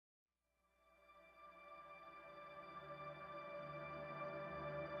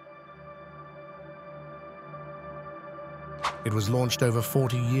It was launched over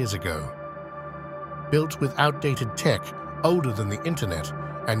 40 years ago. Built with outdated tech, older than the internet,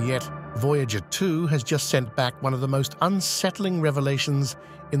 and yet Voyager 2 has just sent back one of the most unsettling revelations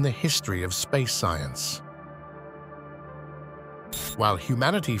in the history of space science. While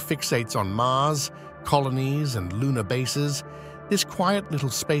humanity fixates on Mars, colonies, and lunar bases, this quiet little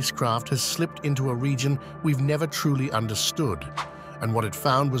spacecraft has slipped into a region we've never truly understood. And what it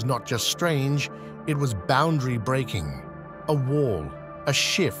found was not just strange, it was boundary-breaking. A wall, a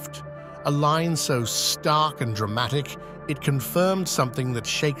shift, a line so stark and dramatic, it confirmed something that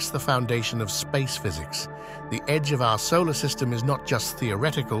shakes the foundation of space physics. The edge of our solar system is not just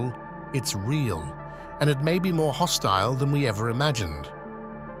theoretical, it's real, and it may be more hostile than we ever imagined.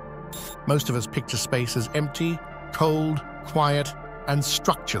 Most of us picture space as empty, cold, quiet, and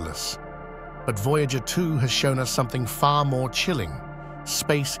structureless. But Voyager 2 has shown us something far more chilling.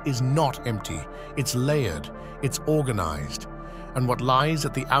 Space is not empty, it's layered, it's organized, and what lies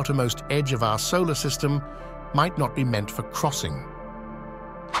at the outermost edge of our solar system might not be meant for crossing.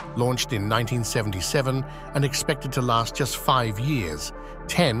 Launched in 1977 and expected to last just 5 years,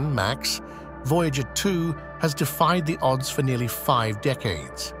 10 max, Voyager 2 has defied the odds for nearly 5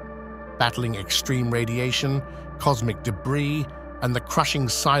 decades. Battling extreme radiation, cosmic debris, and the crushing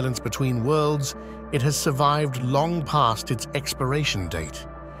silence between worlds, it has survived long past its expiration date.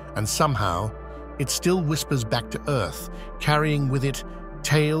 And somehow, it still whispers back to Earth, carrying with it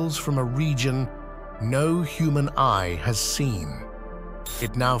tales from a region no human eye has seen.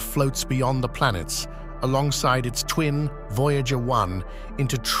 It now floats beyond the planets, alongside its twin, Voyager 1,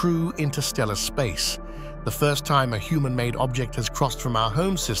 into true interstellar space, the first time a human-made object has crossed from our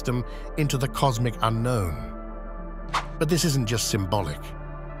home system into the cosmic unknown. But this isn't just symbolic,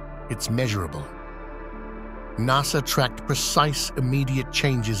 it's measurable. NASA tracked precise, immediate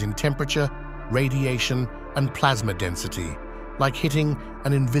changes in temperature, radiation, and plasma density, like hitting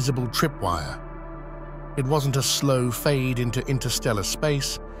an invisible tripwire. It wasn't a slow fade into interstellar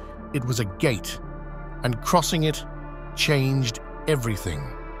space, it was a gate, and crossing it changed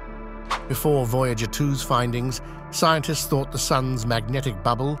everything. Before Voyager 2's findings, scientists thought the Sun's magnetic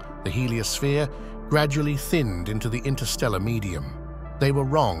bubble, the heliosphere, gradually thinned into the interstellar medium. They were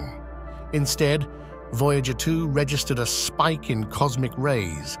wrong. Instead, Voyager 2 registered a spike in cosmic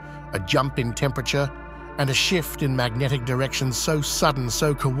rays, a jump in temperature, and a shift in magnetic direction so sudden,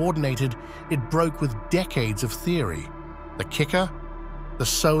 so coordinated, it broke with decades of theory. The kicker? The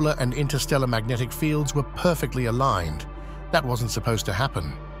solar and interstellar magnetic fields were perfectly aligned. That wasn't supposed to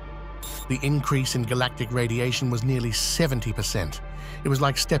happen. The increase in galactic radiation was nearly 70%. It was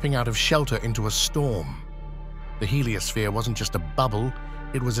like stepping out of shelter into a storm. The heliosphere wasn't just a bubble,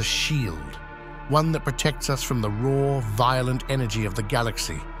 it was a shield, one that protects us from the raw, violent energy of the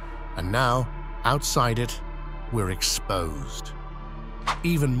galaxy. And now, outside it, we're exposed.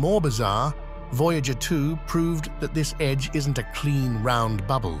 Even more bizarre, Voyager 2 proved that this edge isn't a clean, round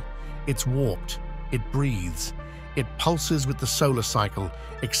bubble. It's warped, it breathes, it pulses with the solar cycle,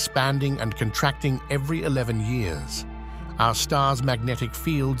 expanding and contracting every 11 years. Our star's magnetic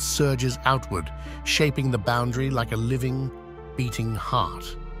field surges outward, shaping the boundary like a living, beating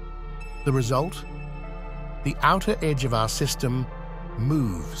heart. The result? The outer edge of our system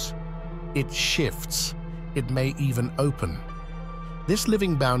moves. It shifts. It may even open. This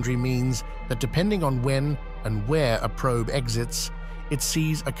living boundary means that depending on when and where a probe exits, it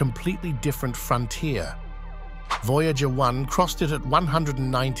sees a completely different frontier. Voyager 1 crossed it at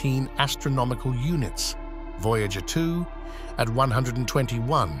 119 astronomical units, Voyager 2 at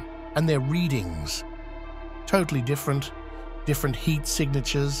 121, and their readings totally different. Different heat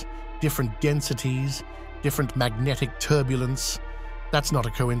signatures, different densities, different magnetic turbulence. That's not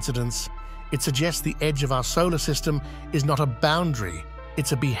a coincidence. It suggests the edge of our solar system is not a boundary,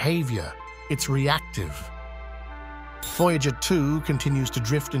 it's a behavior, it's reactive. Voyager 2 continues to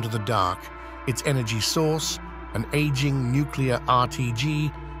drift into the dark, its energy source, an aging nuclear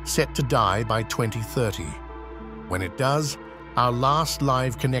RTG set to die by 2030. When it does, our last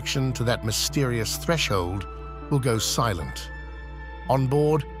live connection to that mysterious threshold will go silent. On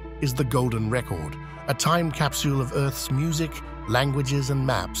board is the Golden Record, a time capsule of Earth's music, languages, and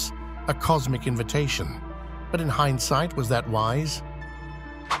maps, a cosmic invitation. But in hindsight, was that wise?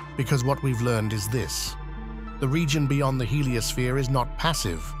 Because what we've learned is this: the region beyond the heliosphere is not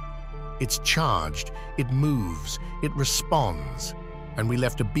passive. It's charged, it moves, it responds, and we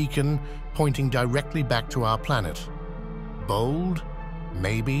left a beacon pointing directly back to our planet. Bold?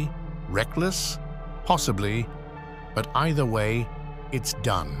 Maybe. Reckless? Possibly. But either way, it's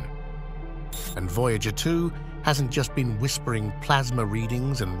done. And Voyager 2 hasn't just been whispering plasma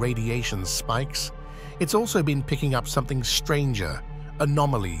readings and radiation spikes. It's also been picking up something stranger: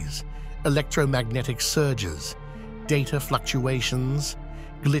 anomalies, electromagnetic surges, data fluctuations,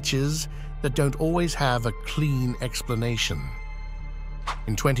 glitches that don't always have a clean explanation.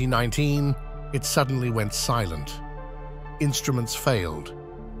 In 2019, it suddenly went silent. Instruments failed.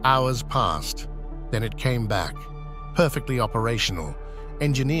 Hours passed. Then it came back, perfectly operational.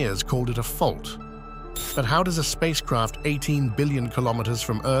 Engineers called it a fault. But how does a spacecraft 18 billion kilometers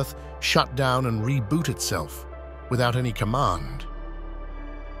from Earth shut down and reboot itself without any command?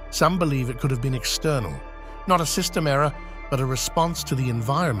 Some believe it could have been external, not a system error, but a response to the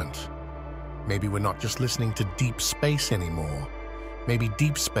environment. Maybe we're not just listening to deep space anymore. Maybe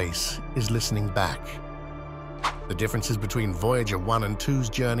deep space is listening back. The differences between Voyager 1 and 2's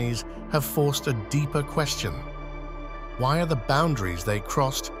journeys have forced a deeper question. Why are the boundaries they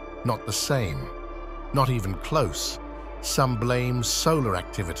crossed not the same? Not even close. Some blame solar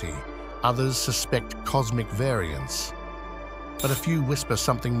activity, others suspect cosmic variance. But a few whisper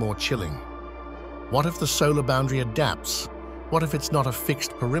something more chilling. What if the solar boundary adapts? What if it's not a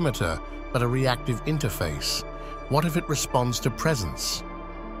fixed perimeter, but a reactive interface? What if it responds to presence?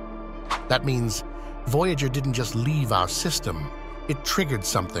 That means Voyager didn't just leave our system, it triggered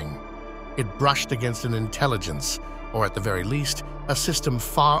something. It brushed against an intelligence, or at the very least, a system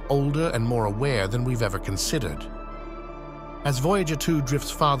far older and more aware than we've ever considered. As Voyager 2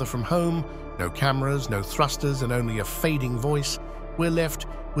 drifts farther from home, no cameras, no thrusters, and only a fading voice, we're left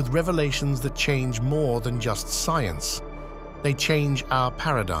with revelations that change more than just science. They change our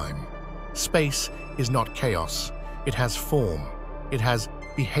paradigm. Space is not chaos. It has form. It has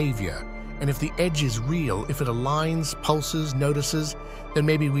behavior. And if the edge is real, if it aligns, pulses, notices, then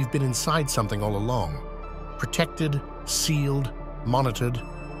maybe we've been inside something all along. Protected, sealed, monitored.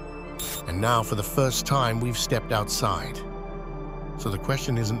 And now, for the first time, we've stepped outside. So the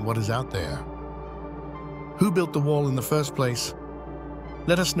question isn't what is out there. Who built the wall in the first place?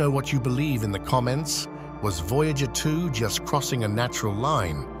 Let us know what you believe in the comments. Was Voyager 2 just crossing a natural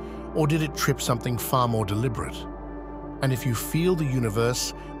line, or did it trip something far more deliberate? And if you feel the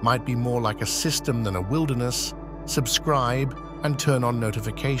universe might be more like a system than a wilderness, subscribe and turn on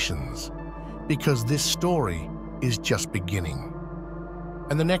notifications, because this story is just beginning.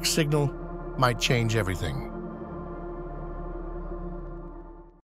 And the next signal might change everything.